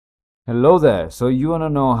Hello there. So you want to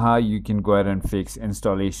know how you can go ahead and fix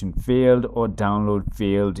installation failed or download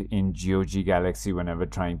failed in GOG Galaxy whenever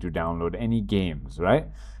trying to download any games, right?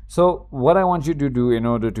 So what I want you to do in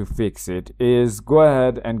order to fix it is go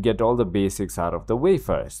ahead and get all the basics out of the way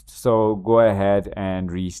first. So go ahead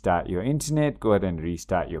and restart your internet, go ahead and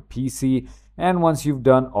restart your PC. And once you've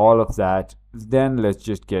done all of that, then let's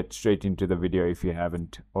just get straight into the video if you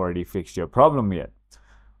haven't already fixed your problem yet.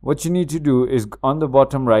 What you need to do is on the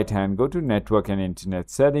bottom right hand, go to network and internet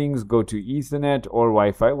settings, go to Ethernet or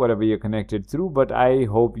Wi-Fi, whatever you're connected through, but I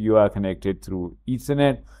hope you are connected through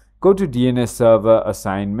Ethernet. Go to DNS server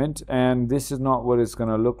assignment, and this is not what it's going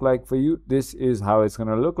to look like for you. This is how it's going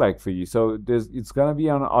to look like for you. So it's going to be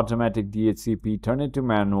on automatic DHCP, turn it to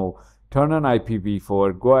manual, turn on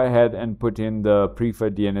IPv4, go ahead and put in the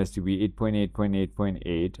preferred DNS to be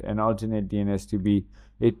 8.8.8.8 and alternate DNS to be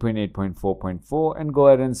 8.8.4.4 and go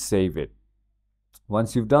ahead and save it.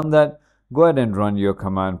 Once you've done that, go ahead and run your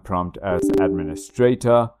command prompt as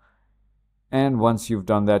administrator. And once you've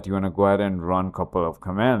done that, you want to go ahead and run a couple of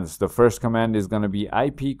commands. The first command is going to be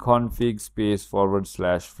ipconfig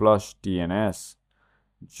 /flush DNS,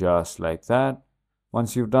 just like that.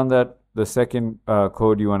 Once you've done that, the second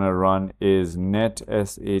code you want to run is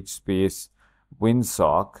netsh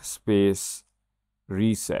winsock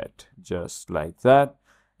reset, just like that.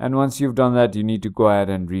 And once you've done that, you need to go ahead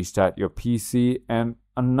and restart your PC. And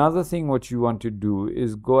another thing what you want to do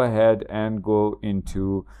is go ahead and go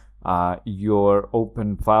into your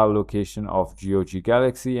open file location of GOG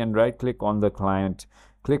Galaxy and right click on the client,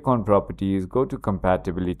 click on properties, go to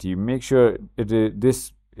compatibility, make sure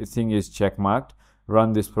this thing is checkmarked.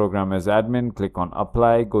 Run this program as admin, click on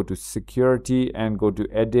apply, go to security and go to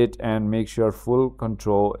edit and make sure full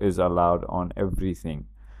control is allowed on everything.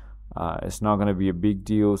 It's not going to be a big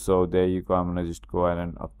deal, so there you go. I'm going to just go ahead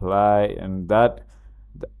and apply, and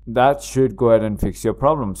that should go ahead and fix your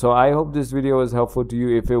problem. So I hope this video was helpful to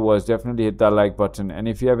you. If it was, definitely hit that like button, and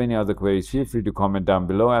if you have any other queries, feel free to comment down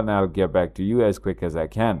below and I'll get back to you as quick as I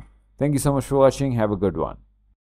can. Thank you so much for watching. Have a good one.